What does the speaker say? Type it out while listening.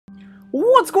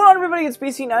What's going on, everybody? It's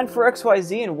BC9 for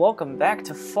XYZ, and welcome back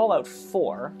to Fallout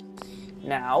 4.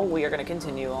 Now, we are going to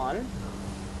continue on.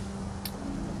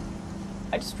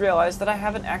 I just realized that I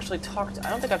haven't actually talked... I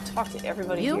don't think I've talked to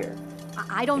everybody here.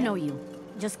 I don't know you.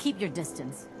 Just keep your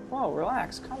distance. Whoa,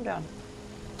 relax. Calm down.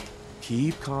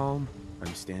 Keep calm.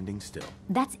 I'm standing still.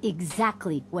 That's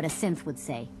exactly what a synth would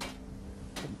say.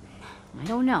 I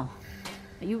don't know.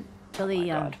 Are you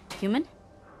really, human?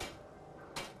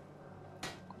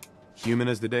 Human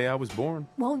as the day I was born.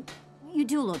 Well, you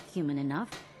do look human enough.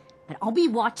 But I'll be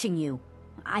watching you.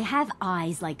 I have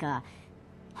eyes like a...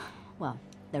 Well,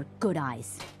 they're good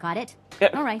eyes. Got it?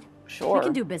 Yep. All right. Sure. We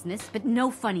can do business, but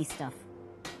no funny stuff.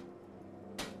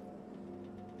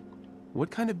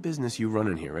 What kind of business you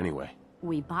running here anyway?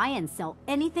 We buy and sell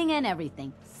anything and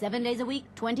everything. 7 days a week,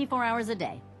 24 hours a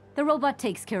day. The robot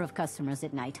takes care of customers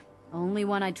at night. Only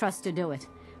one I trust to do it.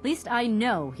 At least I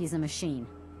know he's a machine.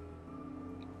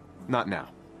 Not now.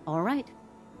 All right.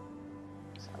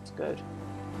 Sounds good.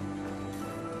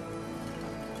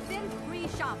 Synth-free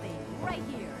shopping, right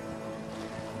here.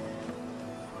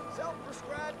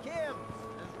 Self-prescribed chems,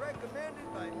 as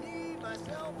recommended by me,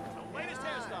 myself, The latest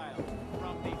hairstyle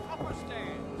from the upper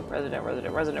stand. Resident.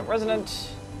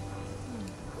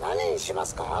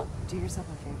 Do yourself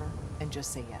a favor and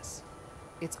just say yes.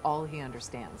 It's all he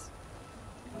understands.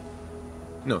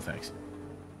 No thanks.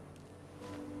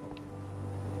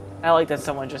 I like that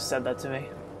someone just said that to me.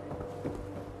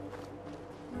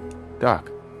 Doc.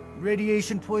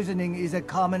 Radiation poisoning is a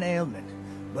common ailment,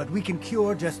 but we can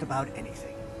cure just about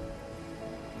anything.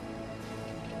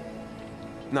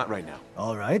 Not right now.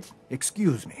 All right,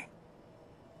 excuse me.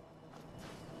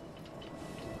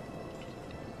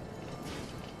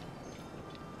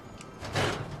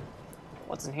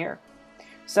 What's in here?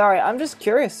 Sorry, I'm just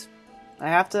curious.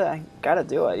 I gotta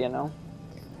do it, you know.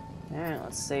 Alright,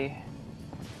 let's see.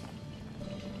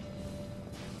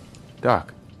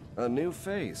 Doc. A new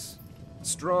face.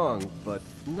 Strong, but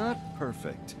not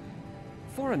perfect.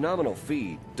 For a nominal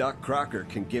fee, Doc Crocker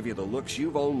can give you the looks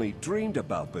you've only dreamed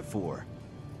about before.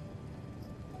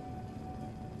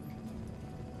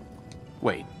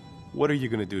 Wait. What are you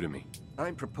gonna do to me?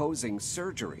 I'm proposing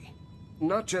surgery.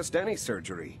 Not just any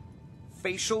surgery.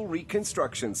 Facial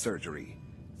reconstruction surgery.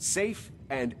 Safe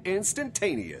and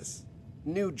instantaneous.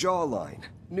 New jawline.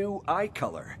 New eye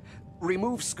color.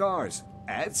 Remove scars.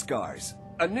 Add scars.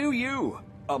 A new you.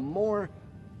 A more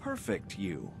perfect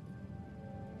you.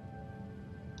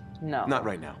 No. Not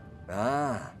right now.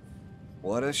 Ah,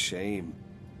 what a shame.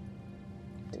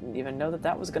 Didn't even know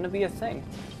that was gonna be a thing.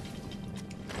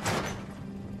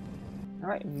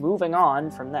 Alright, moving on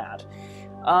from that.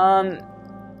 I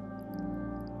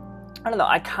don't know,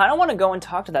 I kind of want to go and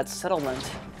talk to that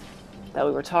settlement that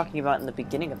we were talking about in the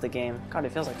beginning of the game. God,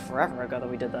 it feels like forever ago that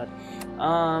we did that.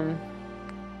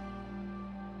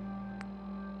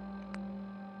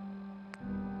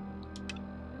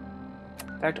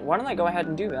 In fact, why don't I go ahead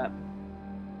and do that?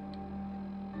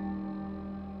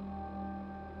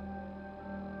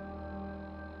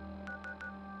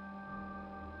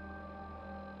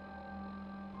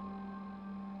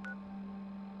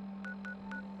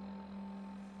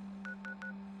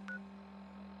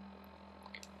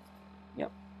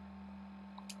 Yep.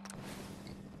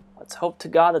 Let's hope to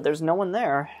God that there's no one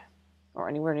there, or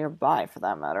anywhere nearby for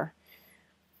that matter.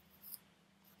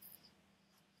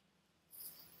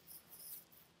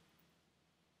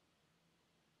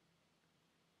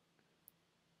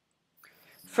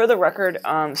 For the record,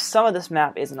 some of this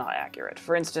map is not accurate.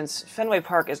 For instance, Fenway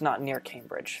Park is not near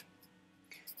Cambridge.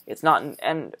 It's not,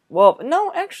 well,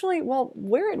 no, actually, well,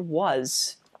 where it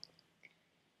was...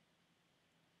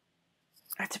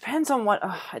 It depends on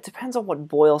what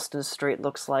Boylston Street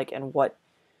looks like and what...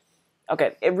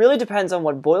 Okay, it really depends on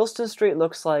what Boylston Street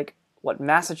looks like, what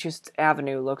Massachusetts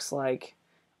Avenue looks like,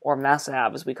 or Mass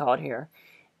Ave as we call it here.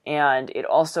 And it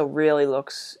also really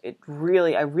looks... I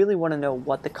really want to know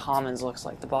what the Commons looks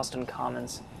like, the Boston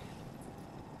Commons.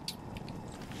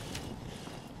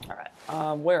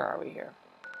 Alright, where are we here?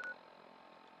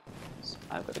 So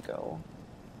I'm going to go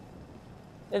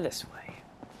this way.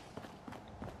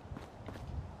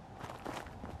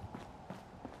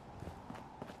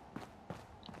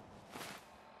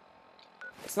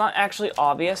 It's not actually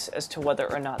obvious as to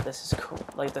whether or not this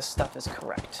is this stuff is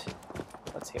correct.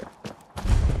 Let's hear.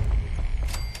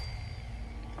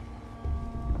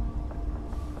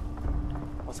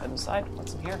 Let's head inside.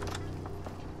 What's in here?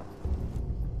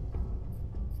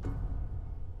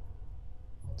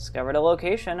 Discovered a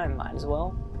location. I might as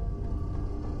well.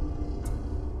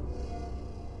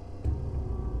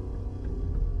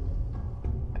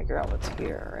 Figure out what's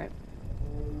here, right?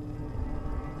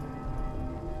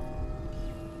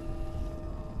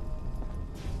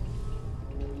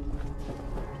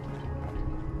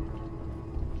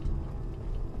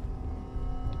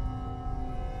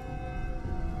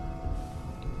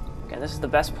 And this is the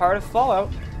best part of Fallout.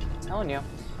 I'm telling you.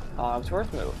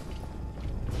 Cogsworth move.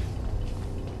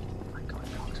 Oh my god,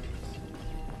 Cogsworth.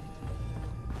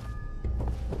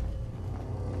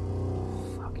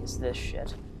 Fuck is this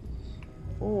shit?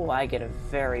 Ooh, I get a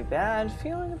very bad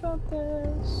feeling about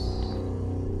this.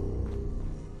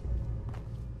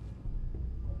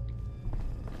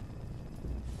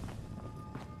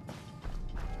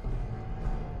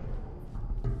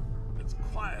 It's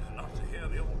quiet enough to hear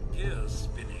the old gears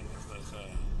spinning if there's a...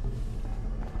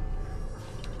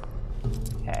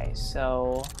 Okay,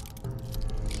 so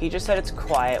he just said it's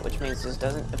quiet, which means this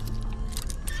doesn't,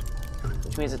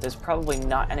 which means that there's probably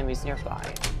not enemies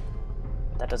nearby.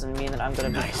 That doesn't mean that I'm gonna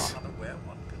be. Nice. I'm unaware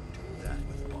one can do that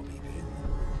with Bobby Pin.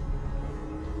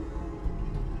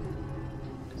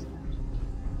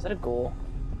 Is that a ghoul?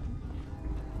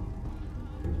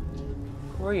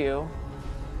 Who are you?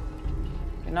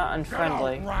 You're not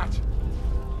unfriendly. Rat!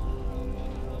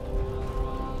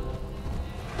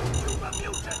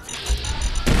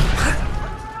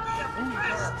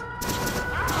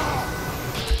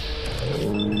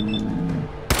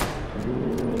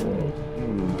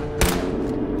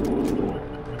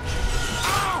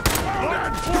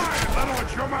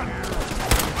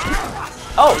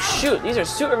 Oh shoot, these are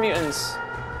super mutants.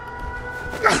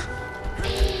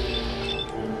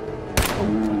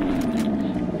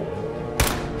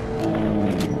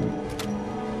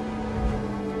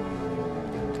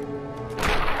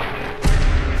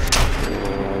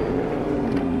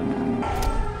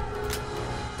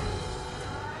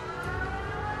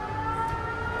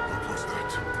 What was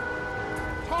that?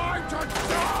 Time to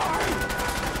die!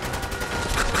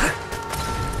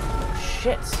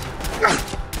 Shit.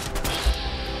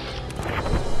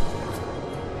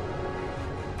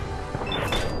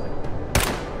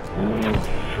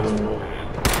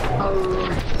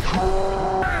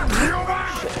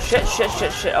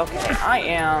 Shit. Okay, I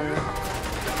am.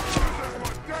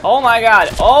 Oh my god.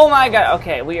 Oh my god.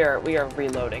 Okay, we are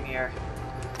reloading here.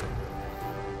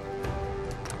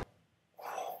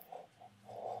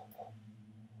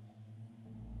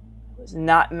 Was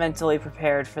not mentally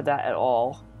prepared for that at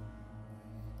all.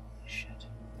 Shit.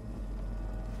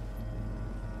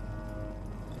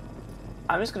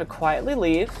 I'm just gonna quietly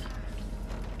leave.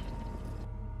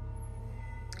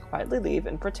 Quietly leave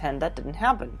and pretend that didn't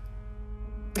happen.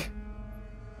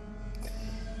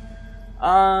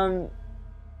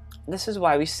 This is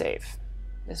why we save.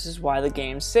 This is why the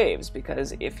game saves,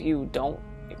 because if you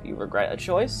regret a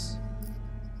choice,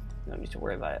 you don't need to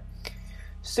worry about it.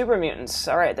 Super mutants.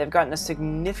 Alright, they've gotten a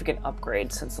significant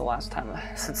upgrade since the last time,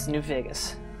 since New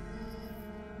Vegas.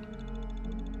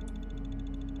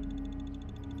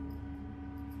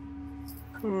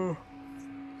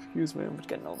 Excuse me, I'm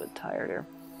getting a little bit tired here.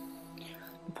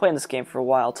 Been playing this game for a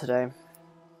while today.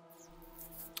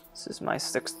 This is my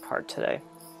 6th part today.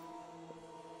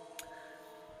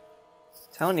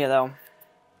 Telling you though,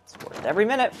 it's worth every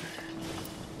minute.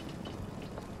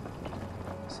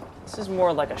 This is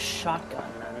more like a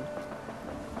shotgun than...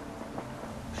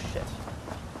 Shit.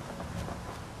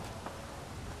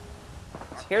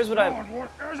 So here's what I've...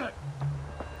 What is it?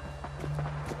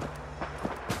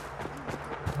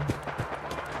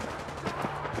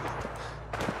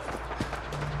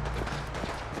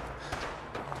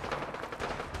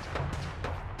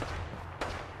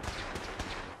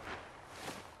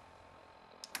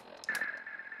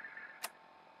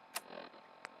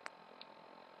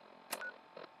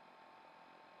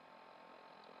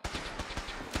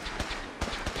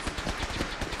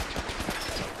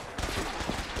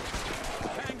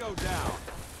 Down.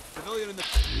 Civilian in the...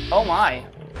 Oh my.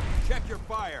 Check your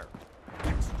fire.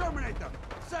 Exterminate them.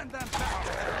 Send them back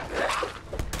to hell.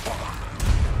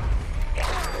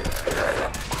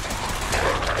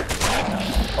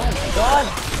 Oh my god.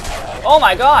 Oh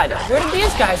my god. Where did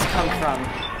these guys come from?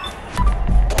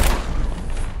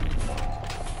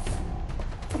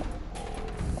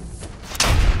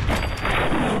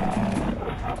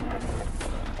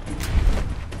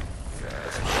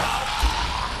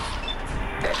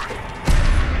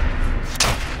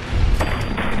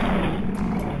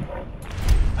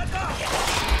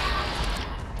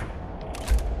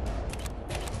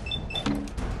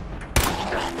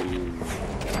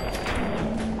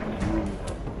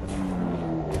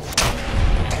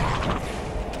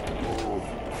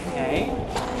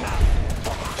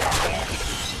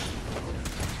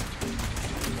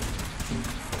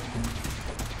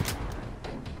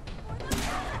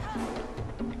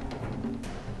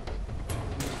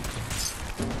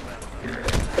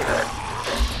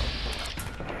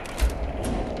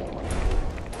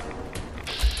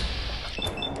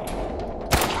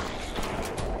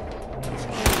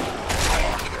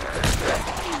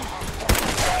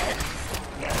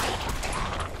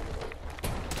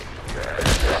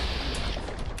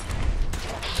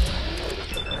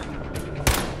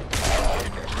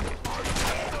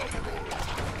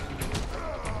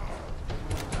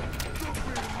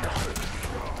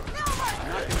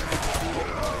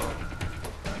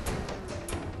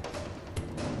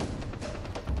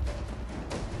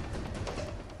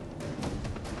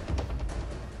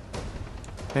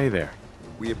 Hey there.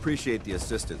 We appreciate the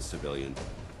assistance, civilian.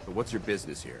 But what's your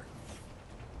business here?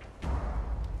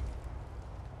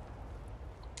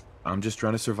 I'm just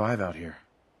trying to survive out here,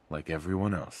 like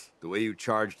everyone else. The way you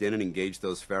charged in and engaged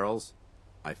those ferals,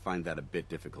 I find that a bit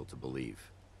difficult to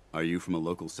believe. Are you from a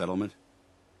local settlement?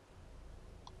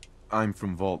 I'm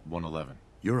from Vault 111.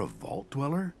 You're a vault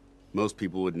dweller? Most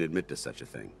people wouldn't admit to such a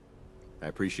thing. I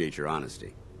appreciate your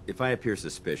honesty. If I appear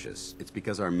suspicious, it's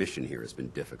because our mission here has been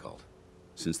difficult.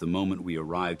 Since the moment we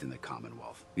arrived in the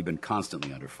Commonwealth, we've been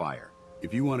constantly under fire.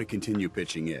 If you want to continue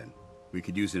pitching in, we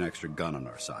could use an extra gun on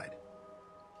our side.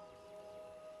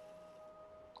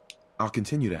 I'll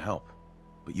continue to help,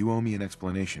 but you owe me an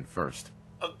explanation first.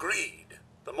 Agreed.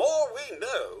 The more we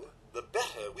know, the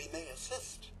better we may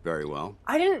assist. Very well.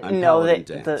 I didn't I'm know Paladin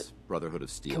that Dance, the Brotherhood of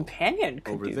Steel. companion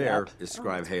could Over do there that. is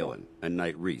Scribe Halen and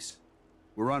Knight Reese.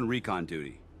 We're on recon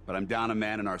duty, but I'm down a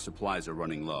man and our supplies are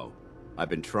running low. I've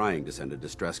been trying to send a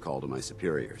distress call to my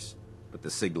superiors, but the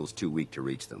signal's too weak to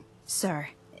reach them. Sir,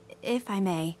 if I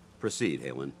may, Proceed,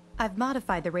 Halen. I've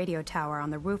modified the radio tower on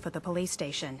the roof of the police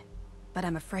station, but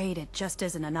I'm afraid it just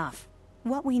isn't enough.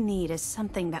 What we need is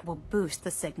something that will boost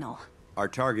the signal. Our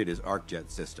target is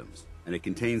ArcJet Systems, and it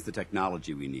contains the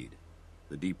technology we need.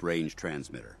 The deep-range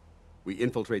transmitter. We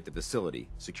infiltrate the facility,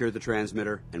 secure the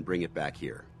transmitter, and bring it back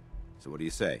here. So what do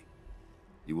you say?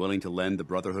 You willing to lend the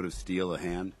Brotherhood of Steel a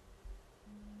hand?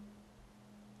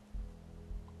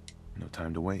 No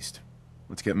time to waste.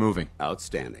 Let's get moving.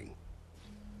 Outstanding.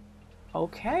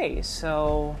 Okay,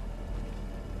 so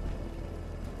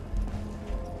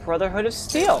Brotherhood of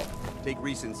Steel. Take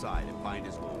Reese inside and find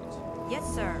his wounds. Yes,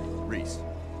 sir. Reese,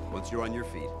 once you're on your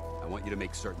feet, I want you to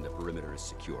make certain the perimeter is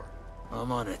secure.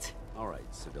 I'm on it. All right,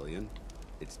 civilian.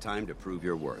 It's time to prove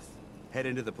your worth. Head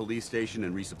into the police station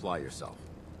and resupply yourself.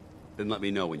 Then let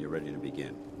me know when you're ready to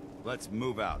begin. Let's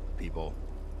move out, people.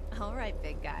 All right,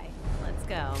 big guy. Let's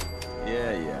go.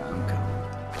 Yeah, I'm coming.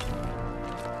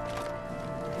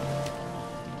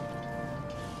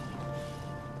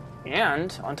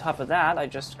 And on top of that, I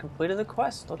just completed the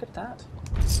quest. Look at that.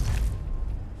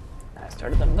 I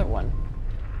started another one.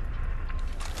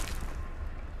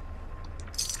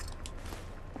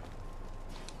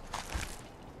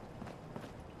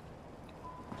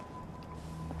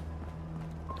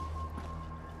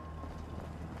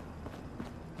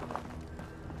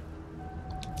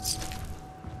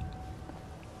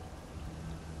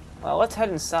 Well, let's head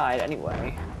inside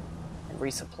anyway and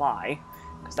resupply,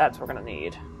 because that's what we're gonna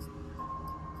need.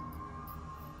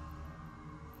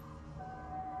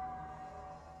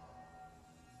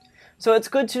 So it's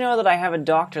good to know that I have a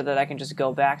doctor that I can just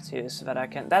go back to, so that I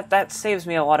can that saves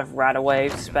me a lot of rat-away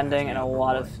spending and a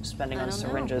lot of spending I on don't know.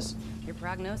 syringes. Your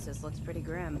prognosis looks pretty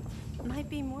grim. Might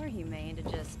be more humane to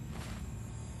just...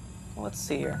 Well, let's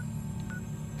see here.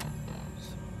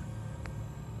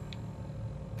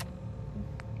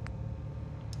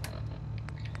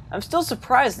 I'm still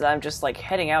surprised that I'm just like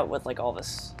heading out with like all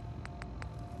this.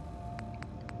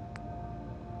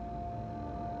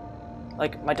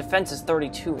 Like my defense is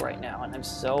 32 right now, and I'm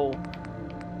so.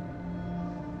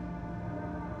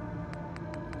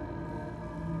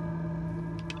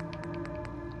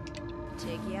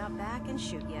 Take you out back and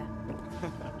shoot you.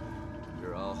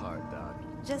 You're all hard, Doc.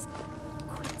 Just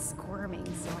quit squirming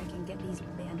so I can get these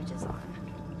bandages on.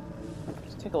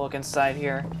 Let's take a look inside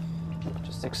here.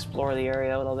 Just explore the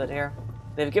area a little bit here.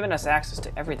 They've given us access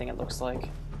to everything, it looks like.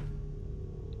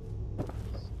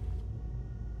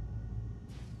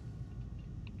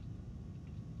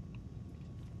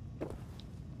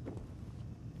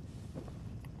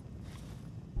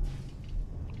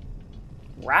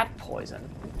 Rat poison.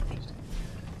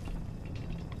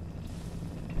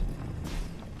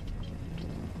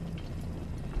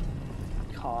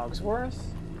 Cogsworth?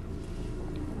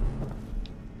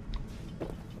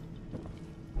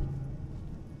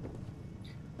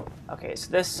 Okay,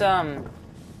 so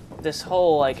this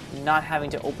whole like not having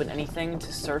to open anything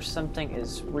to search something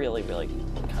is really kind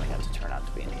of going to turn out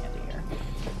to be handy here.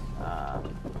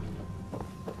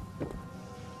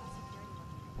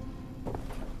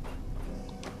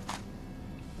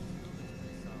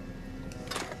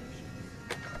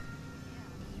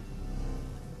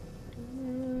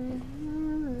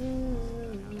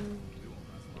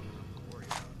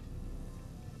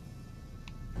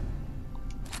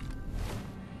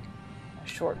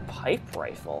 Short pipe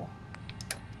rifle.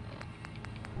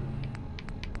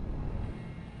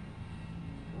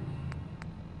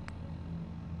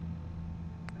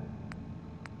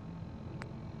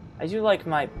 I do like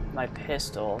my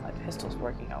pistol. My pistol's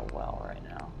working out well right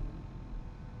now.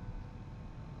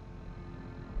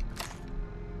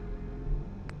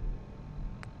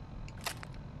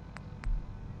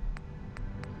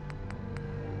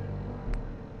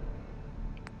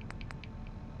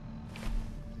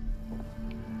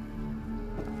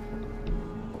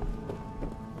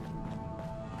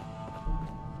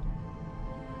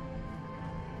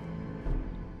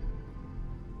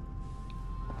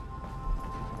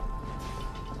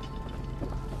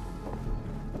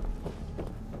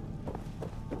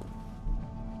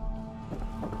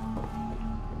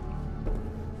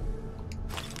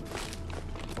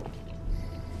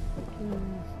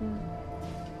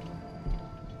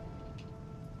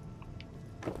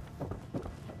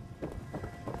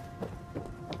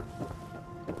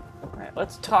 Alright,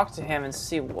 let's talk to him and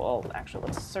see. Well, actually,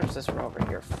 let's search this room over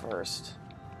here first.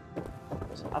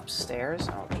 Is it upstairs?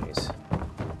 Oh, jeez.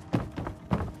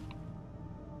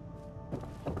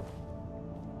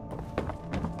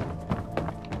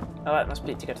 Oh, that must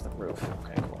be to get to the roof.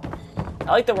 Okay, cool.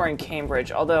 I like that we're in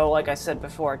Cambridge, although, like I said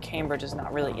before, Cambridge is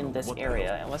not really in this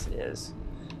area, unless it is.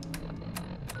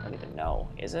 I don't even know.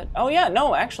 Is it? Oh, yeah,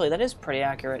 no, actually, that is pretty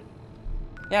accurate.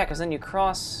 Yeah, because then you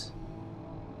cross...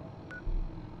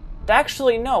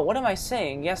 Actually, no, what am I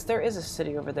saying? Yes, there is a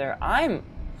city over there. I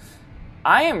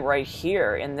am right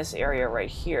here, in this area right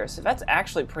here, so that's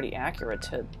actually pretty accurate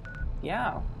to...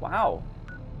 Yeah, wow.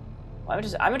 Well,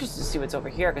 I'm interested to see what's over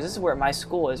here, because this is where my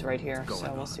school is right here,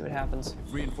 so we'll see what happens.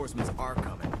 If reinforcements are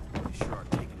coming, they sure are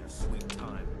taking their sweet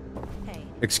time. Hey.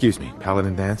 Excuse me,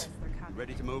 Paladin Vance? You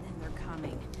ready to move? And they're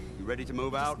coming. You ready to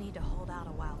move Just out? need to hold out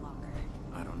a while longer.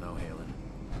 I don't know, Halen.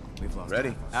 We've lost Ready?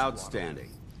 half our squad. Outstanding.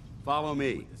 Follow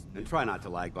me, and try not to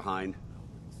lag behind.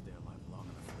 Stay alive long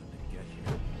enough for them to get here.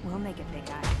 We'll make it, big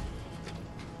guy.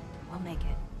 We'll make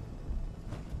it.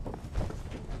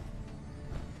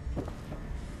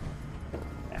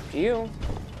 After you.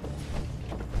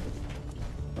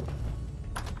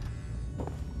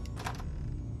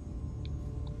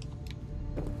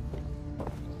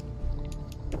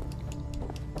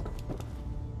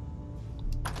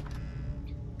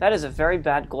 That is a very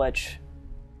bad glitch.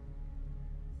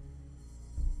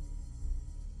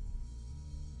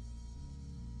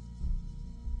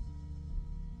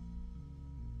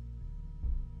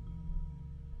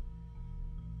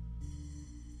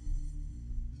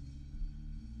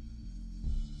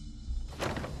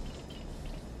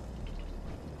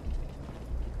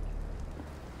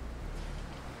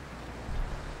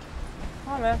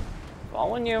 Come on, man.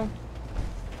 Following you.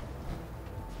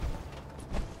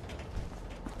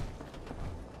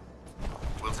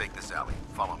 We'll take this alley.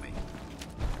 Follow me.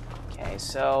 Okay,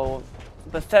 so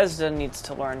Bethesda needs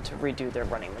to learn to redo their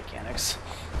running mechanics.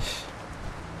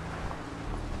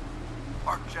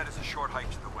 Arcjet is a short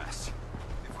hike to the west.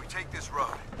 If we take this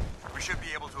road, we should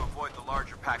be able to avoid the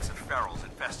larger packs of ferals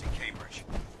infesting Cambridge.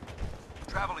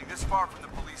 Traveling this far from the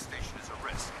police station is a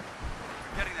risk.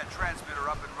 Getting that transmitter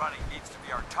up and running needs to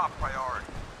be our top priority.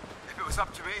 If it was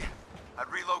up to me, I'd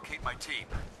relocate my team.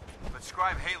 But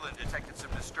Scribe Halen detected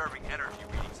some disturbing energy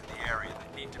readings in the area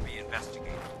that need to be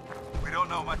investigated. We don't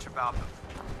know much about them,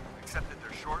 except that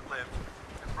they're short-lived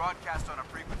and broadcast on a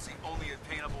frequency only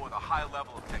attainable with a high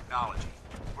level of technology.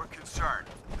 We're concerned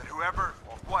that whoever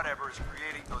or whatever is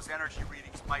creating those energy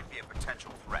readings might be a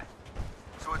potential threat.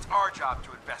 So it's our job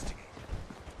to investigate.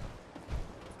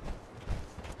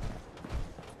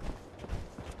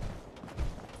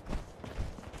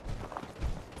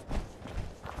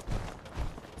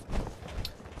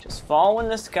 Just following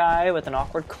this guy with an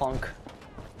awkward clunk.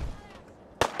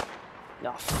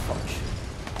 Oh, fudge.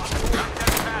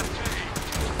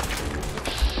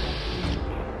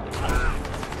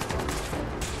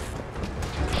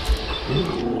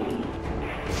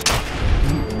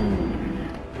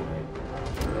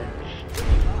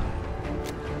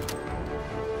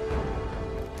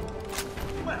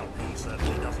 Well, he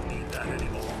certainly doesn't need that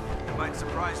anymore. It might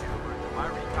surprise you, but my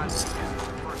reconnaissance isn't the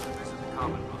first to visit the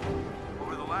Commonwealth.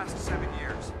 Over the last 7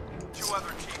 years, 2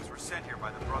 other teams were sent here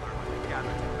by the Brotherhood to gather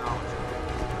technology.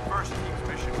 The first team's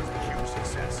mission was a huge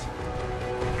success.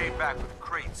 They came back with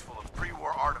crates full of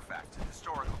pre-war artifacts and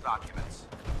historical documents.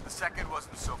 The second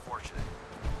wasn't so fortunate.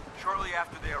 Shortly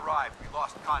after they arrived, we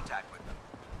lost contact with them,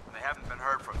 and they haven't been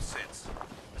heard from since.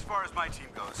 As far as my team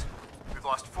goes, we've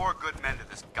lost 4 good men to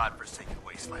this godforsaken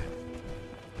wasteland.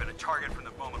 Been a target from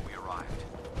the moment we arrived.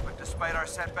 But despite our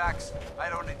setbacks, I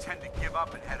don't intend to give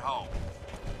up and head home,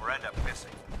 or end up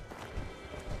missing.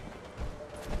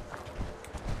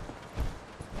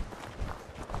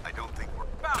 I don't think we're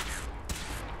bound to.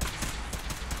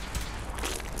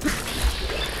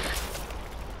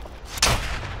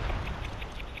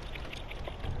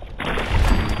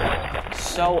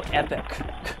 So epic.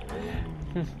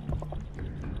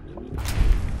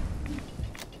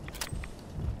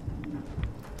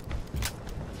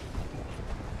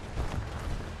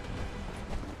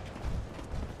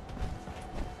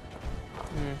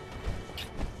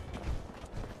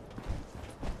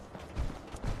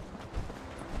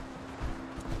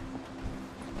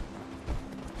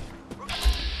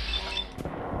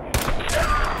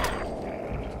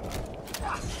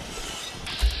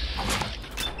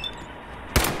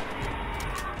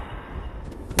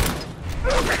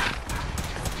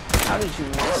 How did you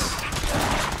miss?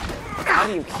 How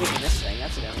do you keep missing?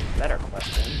 That's an even better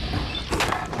question.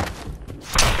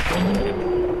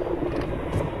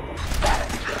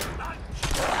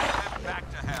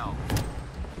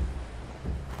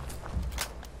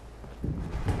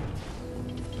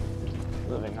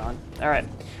 going on. Alright,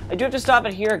 I do have to stop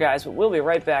it here, guys, but we'll be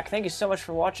right back. Thank you so much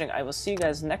for watching. I will see you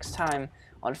guys next time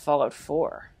on Fallout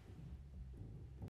 4.